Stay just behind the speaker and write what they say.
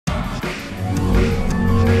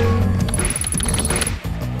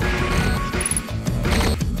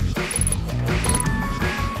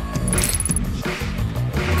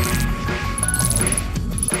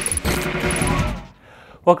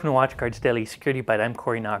Welcome to WatchGuard's Daily Security Byte. I'm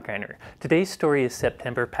Nachreiner. Today's story is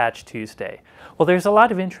September Patch Tuesday. Well, there's a lot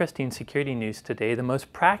of interesting security news today. The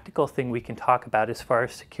most practical thing we can talk about as far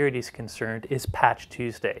as security is concerned is Patch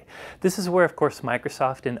Tuesday. This is where, of course,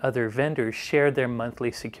 Microsoft and other vendors share their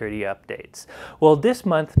monthly security updates. Well, this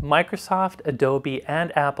month, Microsoft, Adobe,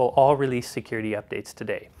 and Apple all released security updates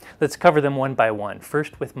today. Let's cover them one by one.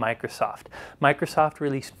 First with Microsoft. Microsoft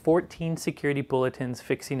released 14 security bulletins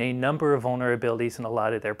fixing a number of vulnerabilities in a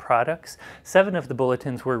lot of their products. 7 of the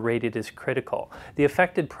bulletins were rated as critical. The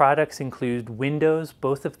affected products include Windows,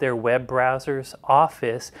 both of their web browsers,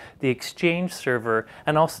 Office, the Exchange server,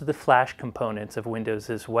 and also the Flash components of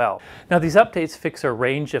Windows as well. Now, these updates fix a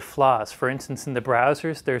range of flaws. For instance, in the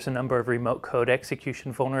browsers, there's a number of remote code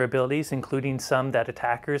execution vulnerabilities, including some that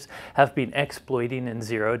attackers have been exploiting in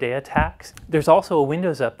zero-day attacks. There's also a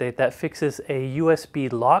Windows update that fixes a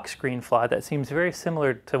USB lock screen flaw that seems very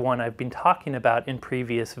similar to one I've been talking about in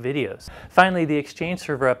previous videos. Finally, the Exchange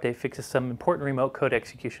server update fixes some important remote code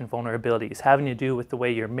execution vulnerabilities having to do with the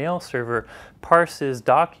way your mail server parses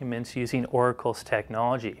documents using Oracle's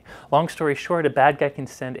technology. Long story short, a bad guy can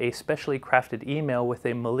send a specially crafted email with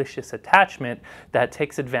a malicious attachment that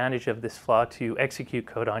takes advantage of this flaw to execute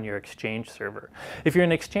code on your Exchange server. If you're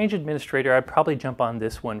an Exchange administrator, I'd probably jump on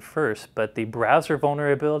this one first, but the browser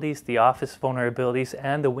vulnerabilities, the Office vulnerabilities,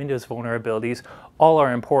 and the Windows vulnerabilities all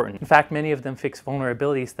are important. In fact, many of them fix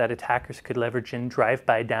vulnerabilities that attackers could leverage in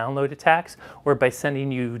drive-by download attacks or by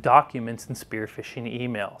sending you documents and spear phishing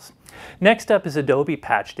emails. Next up is Adobe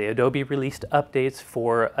Patch Day. Adobe released updates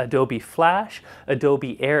for Adobe Flash,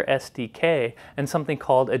 Adobe Air SDK, and something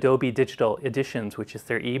called Adobe Digital Editions, which is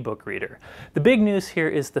their ebook reader. The big news here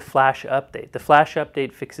is the Flash update. The Flash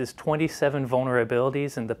update fixes 27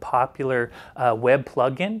 vulnerabilities in the popular web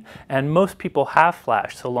plugin, and most people have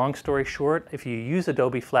Flash, so long story short, if you use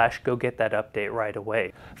Adobe Flash, go get that update right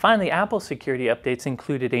away. Finally, Apple security updates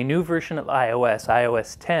included a new version of iOS,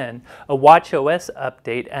 iOS 10, a watchOS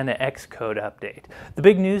update, and an Xcode update. The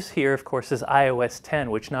big news here, of course, is iOS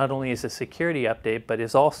 10, which not only is a security update, but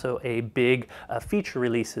is also a big feature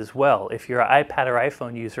release as well. If you're an iPad or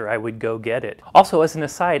iPhone user, I would go get it. Also, as an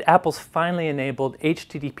aside, Apple's finally enabled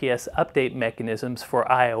HTTPS update mechanisms for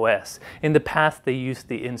iOS. In the past, they used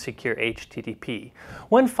the insecure HTTP.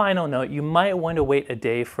 One final note, you might want to wait a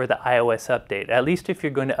day for the iOS update, at least if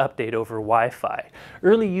you're going to update over Wi-Fi.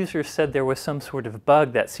 Early users said there was some sort of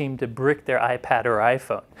bug that seemed to brick their iPad or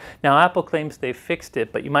iPhone. Now, Apple claims they've fixed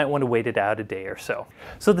it, but you might want to wait it out a day or so.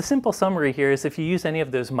 So the simple summary here is if you use any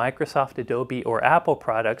of those Microsoft, Adobe, or Apple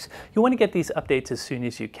products, you want to get these updates as soon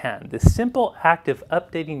as you can. The simple act of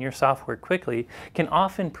updating your software quickly can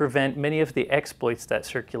often prevent many of the exploits that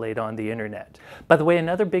circulate on the internet. By the way,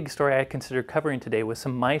 another big story I considered covering today was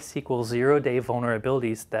some MySQL zero-day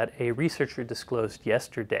vulnerabilities that a researcher disclosed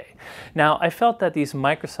yesterday. Now, I felt that these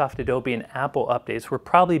Microsoft, Adobe, and Apple updates were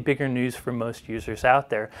probably bigger news for most users out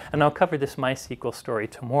there, and I'll cover this MySQL story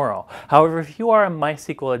tomorrow. However, if you are a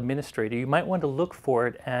MySQL administrator, you might want to look for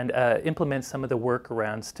it and implement some of the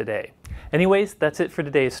workarounds today. Anyways, that's it for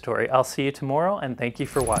today's story. I'll see you tomorrow, and thank you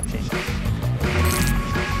for watching.